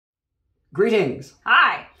Greetings.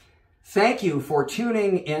 Hi. Thank you for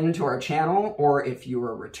tuning into our channel, or if you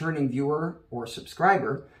are a returning viewer or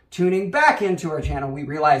subscriber, tuning back into our channel. We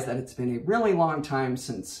realize that it's been a really long time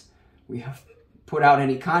since we have put out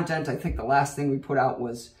any content. I think the last thing we put out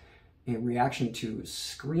was a reaction to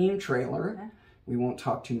Scream trailer. Yeah. We won't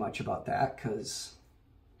talk too much about that because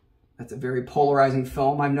that's a very polarizing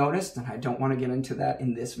film, I've noticed, and I don't want to get into that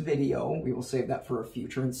in this video. We will save that for a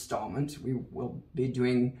future installment. We will be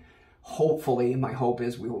doing, hopefully, my hope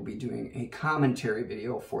is we will be doing a commentary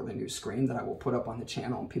video for the new Scream that I will put up on the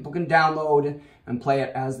channel, and people can download and play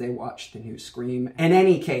it as they watch the new Scream. In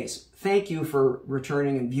any case, thank you for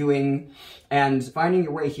returning and viewing and finding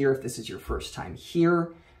your way here if this is your first time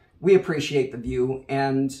here. We appreciate the view,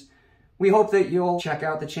 and we hope that you'll check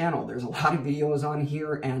out the channel. There's a lot of videos on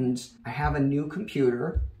here, and I have a new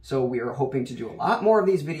computer, so we are hoping to do a lot more of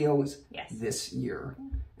these videos this year.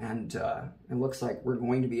 And it looks like we're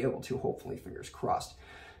going to be able to, hopefully, fingers crossed.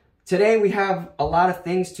 Today we have a lot of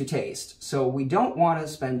things to taste, so we don't want to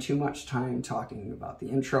spend too much time talking about the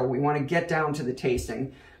intro. We want to get down to the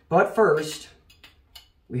tasting. But first,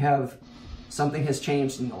 we have something has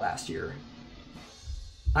changed in the last year.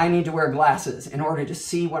 I need to wear glasses in order to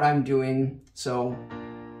see what I'm doing. So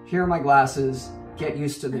here are my glasses. Get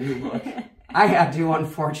used to the new look. I had to,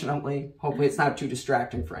 unfortunately. Hopefully it's not too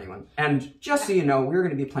distracting for anyone. And just so you know, we're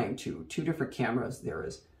going to be playing two different cameras. There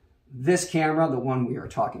is this camera, the one we are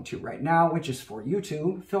talking to right now, which is for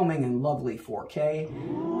YouTube, filming in lovely 4K.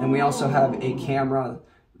 And we also have a camera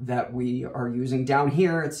that we are using down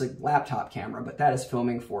here. It's a laptop camera, but that is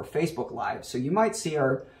filming for Facebook Live. So you might see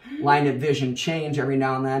our line of vision change every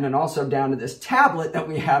now and then, and also down to this tablet that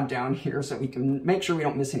we have down here so we can make sure we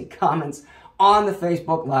don't miss any comments on the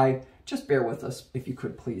Facebook Live. Just bear with us, if you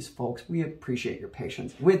could please, folks. We appreciate your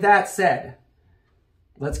patience. With that said,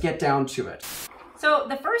 let's get down to it. So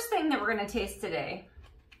the first thing that we're going to taste today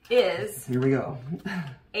is... Here we go.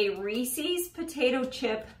 A Reese's Potato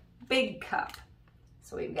Chip Big Cup.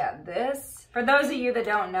 So we've got this. For those of you that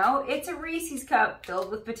don't know, it's a Reese's cup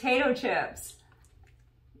filled with potato chips.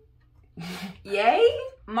 Yay!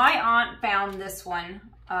 My aunt found this one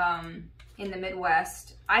in the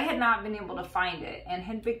Midwest. I had not been able to find it and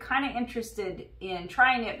had been kind of interested in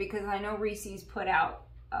trying it because I know Reese's put out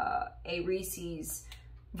a Reese's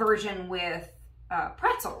version with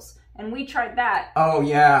pretzels. And we tried that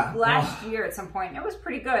last year at some point. It was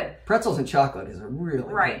pretty good. Pretzels and chocolate is a really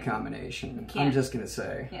good combination. I'm just going to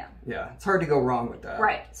say. Yeah, it's hard to go wrong with that.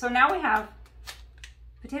 Right. So now we have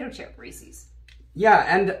potato chip Reese's. Yeah,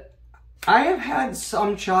 and I have had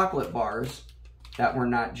some chocolate bars that were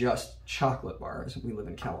not just chocolate bars. We live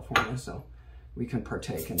in California, so we can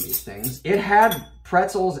partake in these things. It had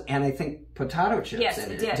pretzels and I think potato chips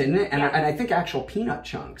in it, didn't it? And, and I think actual peanut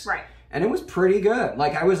chunks. Right. And it was pretty good.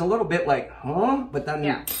 Like, I was a little bit like, huh? But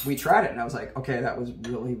then we tried it, and I was like, okay, that was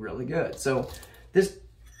really, really good. So this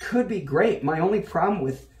could be great. My only problem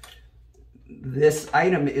with this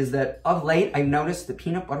item is that of late, I've noticed the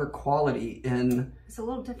peanut butter quality in it's a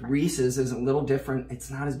little different. Reese's is a little different.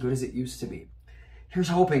 It's not as good as it used to be. Here's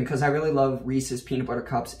hoping, because I really love Reese's peanut butter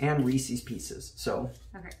cups and Reese's Pieces. So,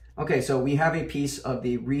 okay, so we have a piece of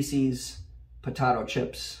the Reese's potato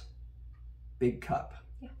chips big cup.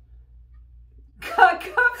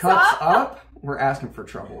 Cups up? We're asking for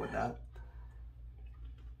trouble with that.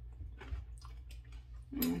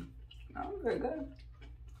 Oh, very good.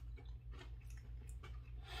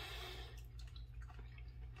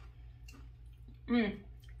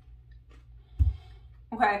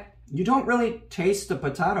 Okay. You don't really taste the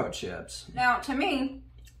potato chips. Now, to me,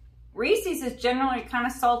 Reese's is generally kind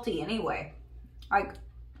of salty anyway. Like,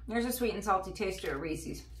 there's a sweet and salty taste to a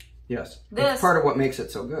Reese's. Yes. That's part of what makes it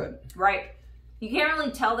so good. Right. You can't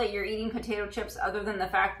really tell that you're eating potato chips other than the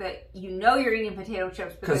fact that you know you're eating potato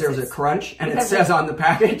chips. Because there's a crunch and it says on the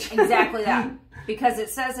package. Exactly that. Because it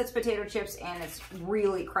says it's potato chips and it's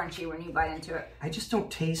really crunchy when you bite into it. I just don't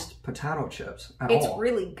taste potato chips at all. It's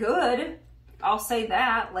really good. I'll say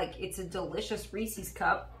that. Like, it's a delicious Reese's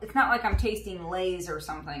cup. It's not like I'm tasting Lay's or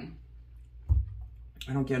something.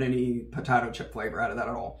 I don't get any potato chip flavor out of that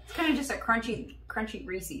at all. It's kind of just a crunchy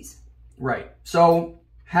Reese's. Right. So,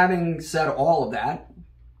 having said all of that,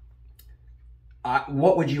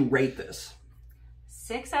 what would you rate this?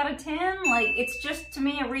 6 out of 10. Like, it's just, to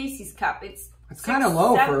me, a Reese's cup. It's kind of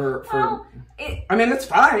low for well, I mean, it's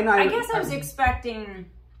fine. I guess I was expecting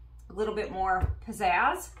a little bit more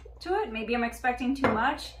pizzazz to it. Maybe I'm expecting too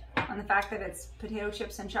much on the fact that it's potato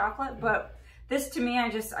chips and chocolate. But this, to me,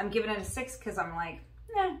 I'm giving it a 6 because I'm like,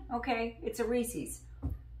 okay, it's a Reese's.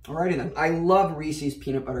 Alrighty then. I love Reese's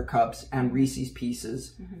peanut butter cups and Reese's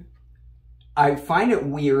Pieces. I find it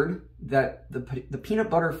weird that the peanut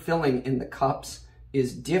butter filling in the cups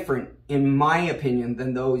is different, in my opinion,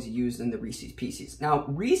 than those used in the Reese's Pieces. Now,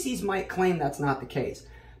 Reese's might claim that's not the case,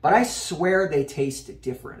 but I swear they taste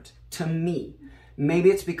different to me. Maybe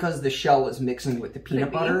it's because the shell is mixing with the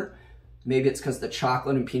peanut butter. Maybe it's because the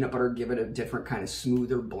chocolate and peanut butter give it a different kind of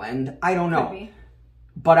smoother blend. I don't know.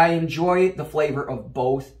 But I enjoy the flavor of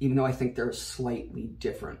both, even though I think they're slightly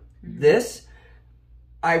different. This,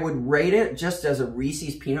 I would rate it just as a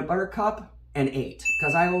Reese's peanut butter cup an 8,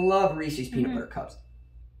 because I love Reese's peanut butter cups.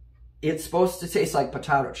 It's supposed to taste like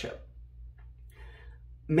potato chip.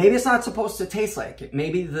 Maybe it's not supposed to taste like it.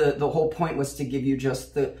 Maybe the whole point was to give you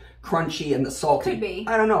just the crunchy and the salty. Could be.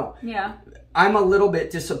 I don't know. Yeah. I'm a little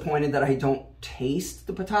bit disappointed that I don't taste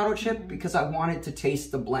the potato chip because I wanted to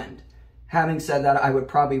taste the blend. Having said that, I would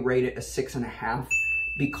probably rate it a 6.5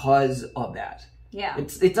 because of that. Yeah.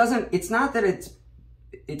 It's not that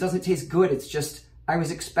it doesn't taste good. It's just I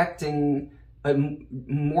was expecting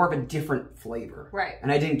more of a different flavor. Right.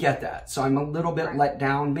 And I didn't get that. So I'm a little bit let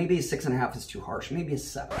down. Maybe a 6.5 is too harsh. Maybe a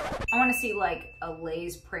 7. I want to see like a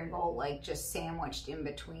Lay's Pringle, like just sandwiched in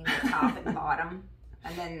between the top and bottom.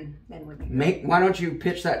 And then we can why don't you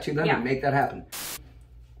pitch that to them and make that happen?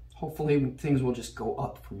 Hopefully things will just go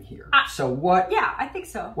up from here. So what? Yeah, I think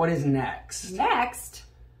so. What is next? Next,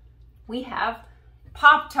 we have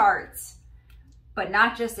Pop Tarts. But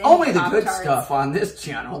not just any Only the Pop-Tarts. good stuff on this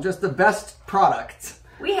channel, just the best products.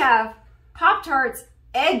 We have Pop Tarts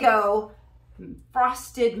Eggo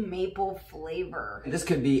frosted maple flavor. This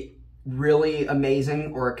could be really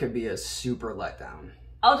amazing, or it could be a super letdown.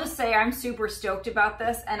 I'll just say I'm super stoked about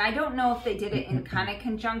this, and I don't know if they did it in kind of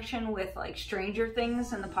conjunction with like Stranger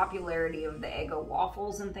Things and the popularity of the Eggo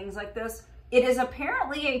waffles and things like this. It is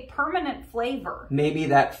apparently a permanent flavor. Maybe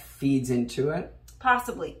that feeds into it.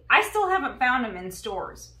 Possibly. I still haven't found them in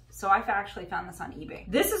stores. So I've actually found this on eBay.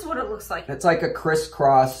 This is what it looks like. It's like a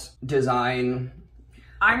crisscross design.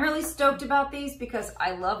 I'm really stoked about these because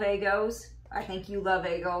I love Eggos. I think you love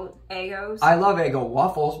Eggos. I love Eggo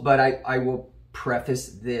waffles, but I will preface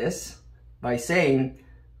this by saying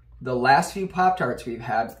the last few Pop-Tarts we've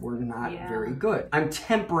had were not very good. I'm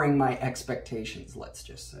tempering my expectations, let's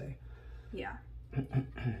just say. Yeah.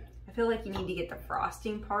 I feel like you need to get the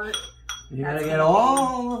frosting part. You gotta get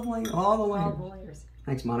all the layers. All the layers.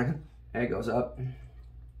 Thanks, Monica. There it goes up.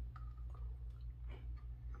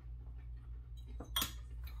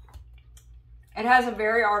 It has a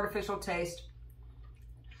very artificial taste.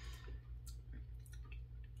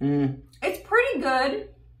 It's pretty good,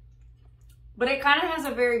 but it kind of has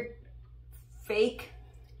a very fake,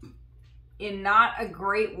 in not a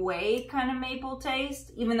great way, kind of maple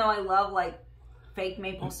taste, even though I love like fake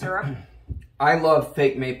maple syrup. I love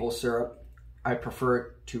fake maple syrup. I prefer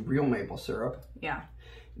it to real maple syrup. Yeah.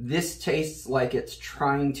 This tastes like it's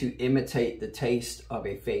trying to imitate the taste of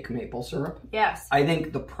a fake maple syrup. Yes. I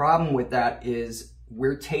think the problem with that is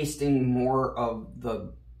we're tasting more of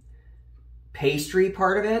the pastry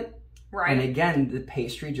part of it. Right. And again, the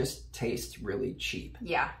pastry just tastes really cheap.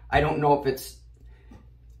 Yeah. I don't know if it's...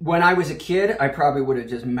 When I was a kid, I probably would have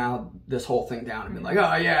just mouthed this whole thing down and been like,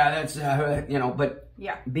 oh yeah, that's, you know, but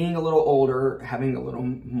being a little older, having a little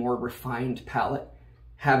more refined palate,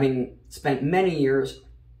 having spent many years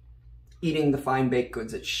eating the fine baked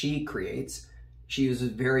goods that she creates, she uses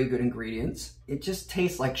very good ingredients. It just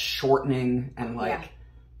tastes like shortening and like,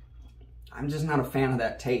 I'm just not a fan of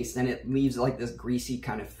that taste. And it leaves like this greasy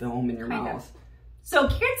kind of film in your mouth. So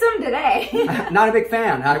get some today. Not a big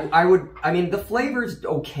fan. I mean, the flavor's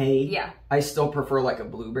okay. Yeah. I still prefer like a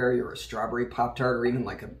blueberry or a strawberry Pop-Tart or even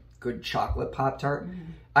like a good chocolate Pop-Tart.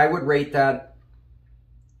 I would rate that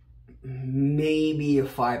maybe a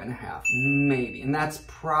 5.5, maybe. And that's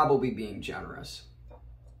probably being generous.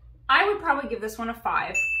 I would probably give this one a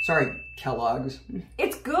 5. Sorry, Kellogg's.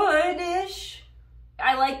 It's good-ish.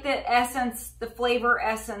 I like the essence, the flavor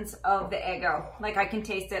essence of the Eggo. Like I can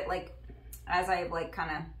taste it like, as I like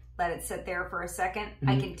kind of let it sit there for a second,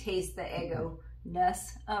 I can taste the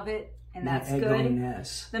Eggo-ness of it, and that's good.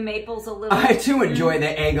 Eggo-ness. The maple's a little... I too enjoy the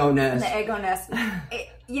Eggo-ness. The Eggo-ness.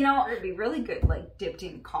 You know, it'd be really good, like, dipped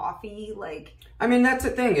in coffee, like... I mean, that's the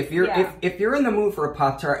thing. If you're if you're in the mood for a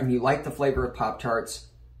Pop-Tart and you like the flavor of Pop-Tarts,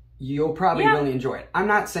 you'll probably really enjoy it. I'm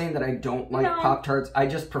not saying that I don't like Pop-Tarts. I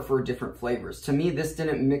just prefer different flavors. To me, this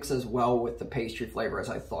didn't mix as well with the pastry flavor as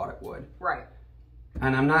I thought it would. Right.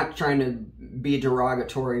 And I'm not trying to be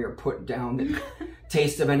derogatory or put down the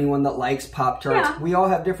taste of anyone that likes Pop-Tarts. Yeah. We all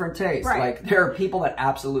have different tastes. Right. Like, there are people that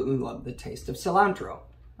absolutely love the taste of cilantro.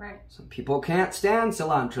 Right. Some people can't stand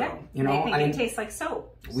cilantro. Yeah. You know, they think it tastes like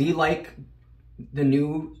soap. We like the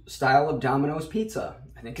new style of Domino's pizza.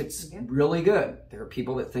 I I think it's really good. There are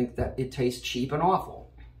people that think that it tastes cheap and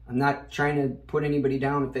awful. I'm not trying to put anybody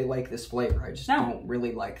down if they like this flavor. I just don't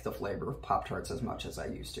really like the flavor of Pop-Tarts as much as I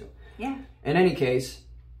used to. Yeah. In any case.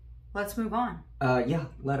 Let's move on. Yeah,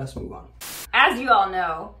 let us move on. As you all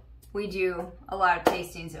know, we do a lot of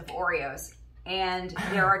tastings of Oreos. And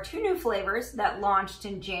there are 2 new flavors that launched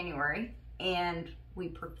in January. And we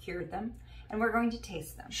procured them. And we're going to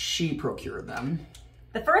taste them. She procured them.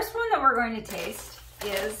 The first one that we're going to taste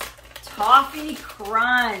is Toffee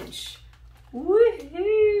Crunch.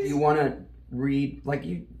 Woohoo! You want to read,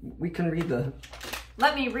 we can read the...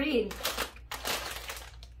 Let me read.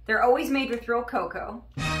 They're always made with real cocoa.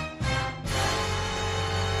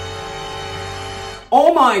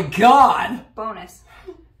 Oh my God! Bonus.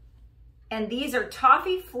 And these are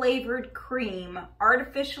toffee flavored cream,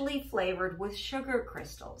 artificially flavored with sugar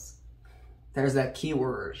crystals. There's that key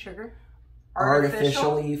word. Sugar?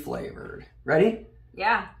 Artificially flavored. Ready?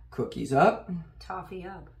 Yeah. Cookies up. Toffee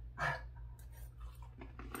up.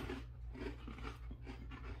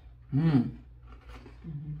 Mmm.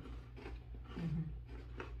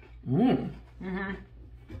 Mmm. Mm-hmm.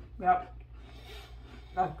 Yep.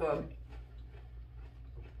 That's good.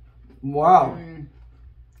 Wow.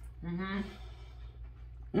 Mm-hmm.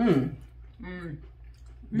 Mmm. Mm.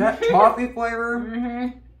 That toffee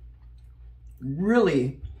flavor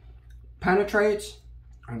really penetrates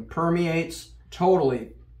and permeates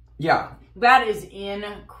totally. Yeah. That is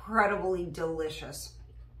incredibly delicious.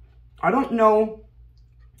 I don't know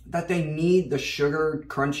that they need the sugar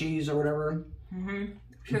crunchies or whatever.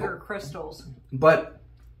 Sugar crystals. But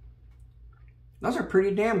those are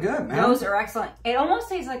pretty damn good, man. Those are excellent. It almost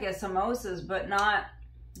tastes like a samosas, but not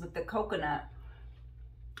with the coconut.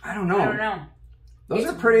 I don't know. I don't know. Those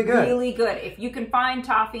are pretty good. Really good. If you can find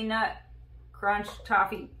toffee nut crunch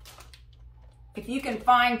toffee, if you can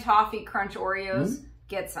find toffee crunch Oreos,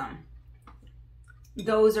 get some.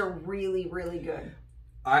 Those are really, really good.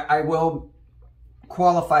 I will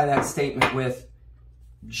qualify that statement with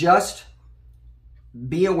just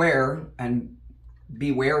be aware and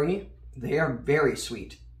be wary. They are very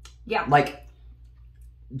sweet. Yeah. Like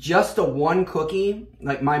just the one cookie,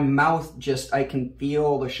 like my mouth just, I can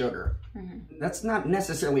feel the sugar. That's not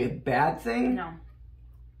necessarily a bad thing. No.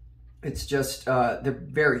 It's just, they're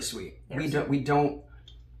very sweet. We don't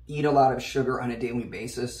eat a lot of sugar on a daily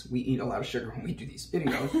basis. We eat a lot of sugar when we do these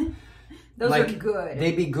videos. Those are good.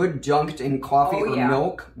 They'd be good dunked in coffee or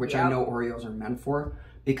milk, which I know Oreos are meant for,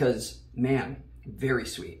 because, man, very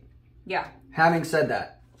sweet. Yeah. Having said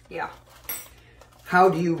that, how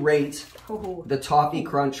do you rate the Toffee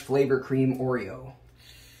Crunch Flavor Cream Oreo?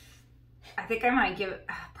 I think I might give it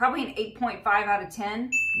probably an 8.5 out of 10.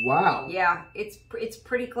 Wow. Yeah, it's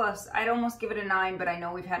pretty close. I'd almost give it a 9, but I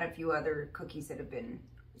know we've had a few other cookies that have been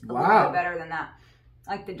a little bit better than that.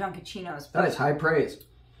 Like the Dunkachinos. That is high praise.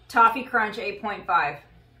 Toffee Crunch, 8.5.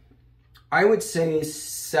 I would say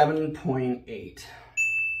 7.8. 7.8.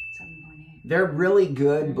 They're really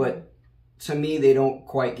good, but to me, they don't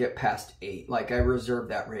quite get past 8. Like, I reserve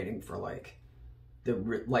that rating for,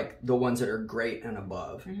 the ones that are great and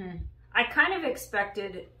above. I kind of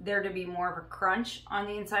expected there to be more of a crunch on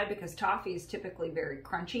the inside because toffee is typically very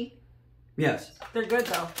crunchy. Yes. They're good,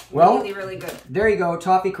 though. Well, really, really good. There you go.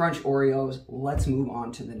 Toffee Crunch Oreos. Let's move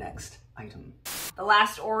on to the next item. The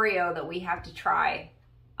last Oreo that we have to try,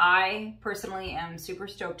 I personally am super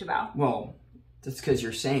stoked about. Well, that's because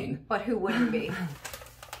you're sane. But who wouldn't be?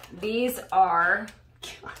 These are...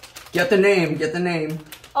 Get the name. Get the name.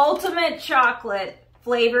 Ultimate Chocolate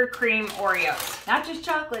Flavored Cream Oreos. Not just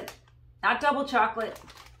chocolate. Not double chocolate.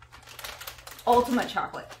 Ultimate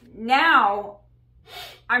chocolate. Now,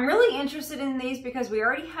 I'm really interested in these because we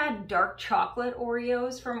already had dark chocolate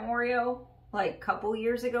Oreos from Oreo like a couple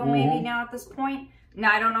years ago, maybe now at this point.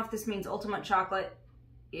 Now, I don't know if this means ultimate chocolate,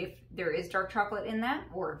 if there is dark chocolate in that,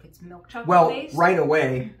 or if it's milk chocolate based. Right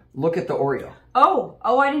away, look at the Oreo. Oh,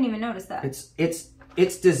 I didn't even notice that.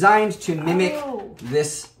 It's designed to mimic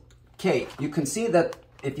this cake. You can see that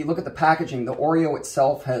if you look at the packaging, the Oreo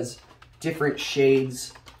itself has different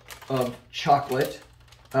shades of chocolate,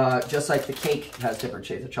 just like the cake has different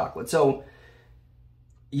shades of chocolate. So,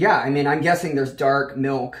 yeah, I mean, I'm guessing there's dark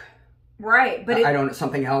milk. Right, but I don't know,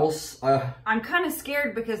 something else. I'm kind of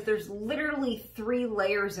scared because there's literally 3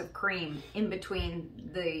 layers of cream in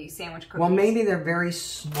between the sandwich cookies. Well, maybe they're very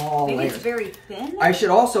small layers. Maybe it's very thin? I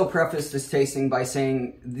should also preface this tasting by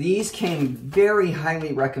saying these came very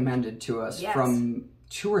highly recommended to us from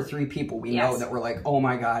 2 or 3 people we know that were like, oh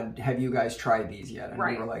my God, have you guys tried these yet? And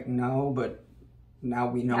we were like, no, but now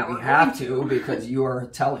we know we have to because you are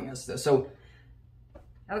telling us this. So,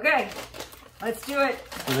 okay, let's do it.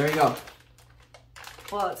 Well, there you go.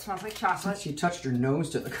 Well, it smells like chocolate. Since you touched your nose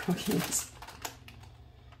to the cookies.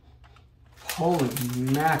 Holy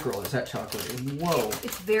mackerel, is that chocolate? Whoa.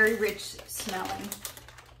 It's very rich smelling.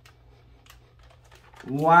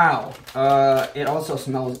 Wow. It also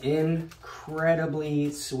smells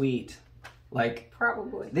incredibly sweet. Like,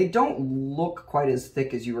 probably. They don't look quite as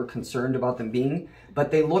thick as you were concerned about them being,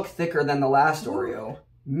 but they look thicker than the last Oreo.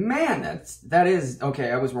 Man, that is,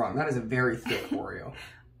 okay, I was wrong. That is a very thick Oreo.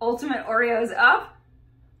 Ultimate Oreos up.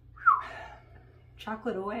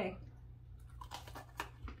 Chocolate away.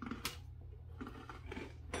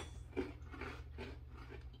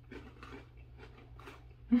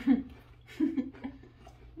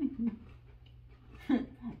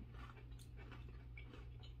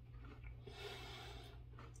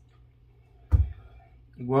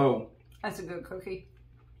 Whoa. That's a good cookie.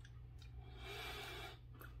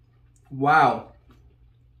 Wow.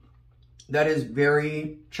 That is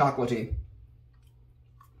very chocolatey.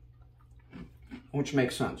 Which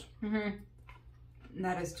makes sense. Mm-hmm.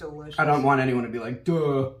 That is delicious. I don't want anyone to be like,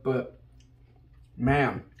 duh, but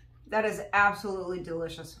man. That is absolutely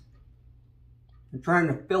delicious. I'm trying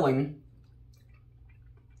the filling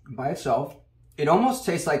by itself. It almost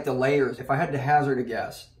tastes like the layers. If I had to hazard a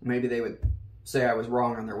guess, maybe they would say I was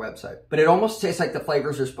wrong on their website. But it almost tastes like the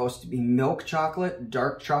flavors are supposed to be milk chocolate,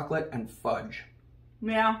 dark chocolate, and fudge.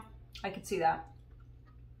 Yeah, I could see that.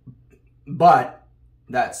 But,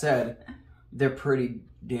 that said, they're pretty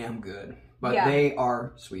damn good. But yeah. They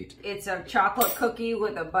are sweet. It's a chocolate cookie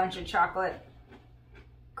with a bunch of chocolate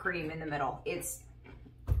cream in the middle. It's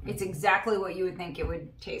exactly what you would think it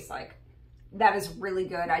would taste like. That is really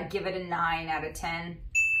good. I'd give it a 9 out of 10.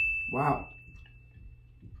 Wow.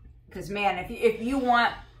 Because man, if you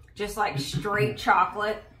want just like straight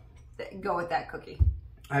chocolate, go with that cookie.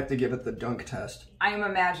 I have to give it the dunk test. I am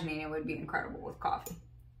imagining it would be incredible with coffee.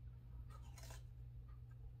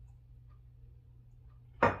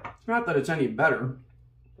 It's not that it's any better.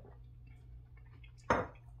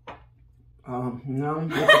 No.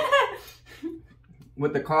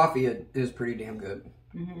 With the coffee, it is pretty damn good.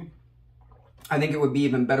 Mm-hmm. I think it would be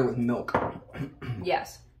even better with milk.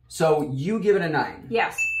 Yes. So you give it a 9.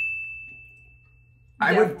 Yes.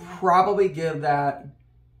 I would probably give that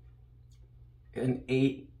an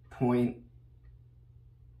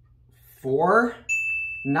 8.4.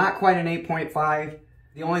 Not quite an 8.5.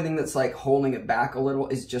 The only thing that's like holding it back a little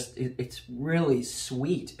is just, it's really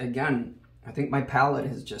sweet. Again, I think my palate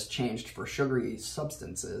has just changed for sugary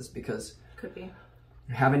substances because could be.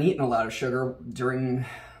 I haven't eaten a lot of sugar during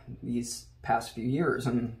these past few years.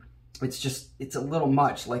 And it's a little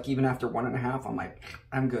much. Like even after 1.5, I'm like,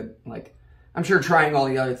 I'm good. Like, I'm sure trying all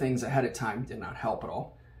the other things ahead of time did not help at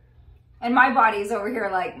all. And my body's over here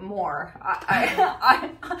like more.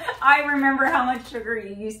 I remember how much sugar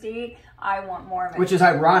you used to eat. I want more of it. Which is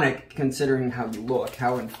ironic considering how you look,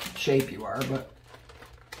 how in shape you are, but...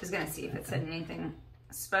 I was going to see if it said anything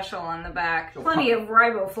special on the back. Plenty of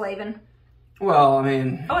riboflavin. Well, I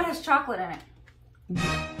mean... Oh, it has chocolate in it.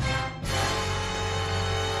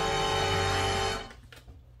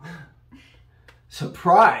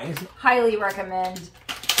 Surprise! Highly recommend.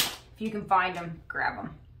 If you can find them, grab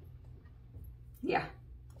them. Yeah.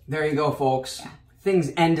 There you go, folks. Yeah.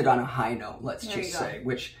 Things ended on a high note, let's just say,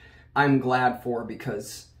 which I'm glad for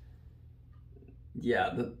because,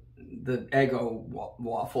 yeah, the Eggo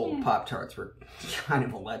Waffle Pop Tarts were kind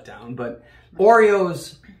of a letdown, but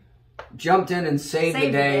Oreos jumped in and saved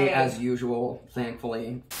the day as usual,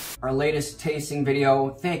 thankfully. Our latest tasting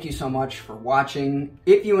video, thank you so much for watching.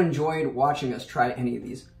 If you enjoyed watching us try any of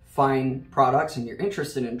these fine products and you're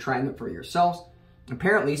interested in trying them for yourselves,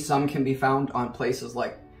 apparently some can be found on places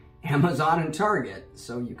like Amazon and Target,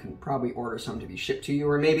 so you can probably order some to be shipped to you,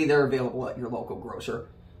 or maybe they're available at your local grocer.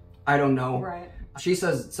 I don't know. Right. She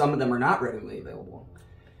says some of them are not readily available.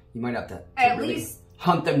 You might have to really least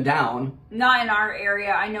hunt them down. Not in our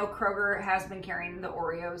area. I know Kroger has been carrying the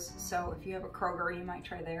Oreos, so if you have a Kroger, you might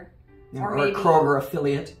try there. Yeah, or maybe a Kroger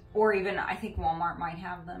affiliate. Or even, I think Walmart might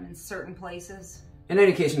have them in certain places. In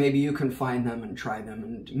any case, maybe you can find them and try them,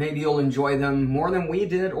 and maybe you'll enjoy them more than we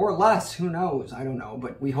did, or less. Who knows? I don't know,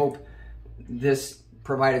 but we hope this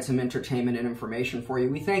provided some entertainment and information for you.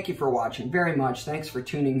 We thank you for watching very much. Thanks for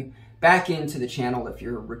tuning back into the channel if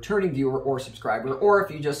you're a returning viewer or subscriber, or if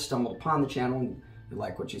you just stumbled upon the channel and you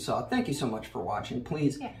like what you saw. Thank you so much for watching.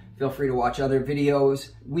 Please feel free to watch other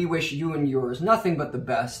videos. We wish you and yours nothing but the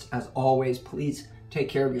best. As always, please take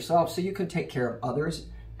care of yourself so you can take care of others,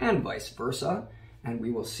 and vice versa. And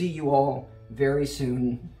we will see you all very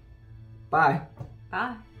soon. Bye.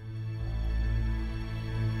 Bye.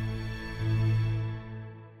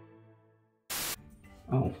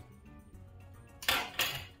 Oh.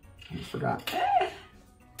 forgot.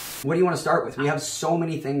 What do you want to start with? We have so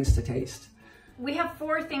many things to taste. We have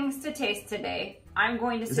 4 things to taste today. I'm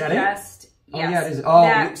going to suggest. That it? Oh, yeah, it is.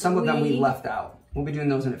 Oh, some of them we left out. We'll be doing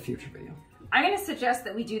those in a future video. I'm going to suggest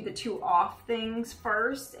that we do the 2 off things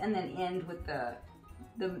first and then end with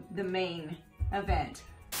the main event.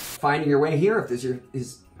 Finding your way here if this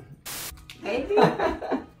is... Maybe?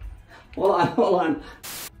 Hold on.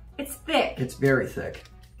 It's thick. It's very thick.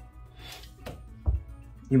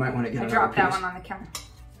 You might want to get another dropped that piece. one on the counter.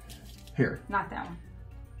 Here. Not that one.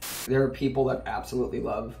 There are people that absolutely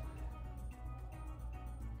love.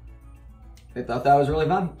 They thought that was really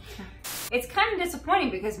fun. It's kind of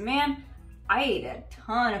disappointing because, man, I ate a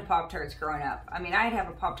ton of Pop-Tarts growing up. I mean, I'd have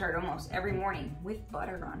a Pop-Tart almost every morning with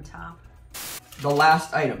butter on top. The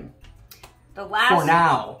last item. The last... For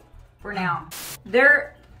now. For now.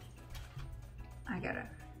 I got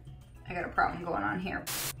a problem going on here.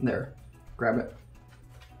 There. Grab it.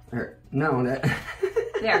 There. No, that...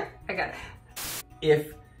 There. I got it.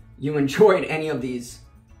 If you enjoyed any of these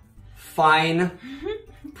fine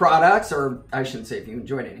products, or I shouldn't say if you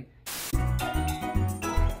enjoyed any,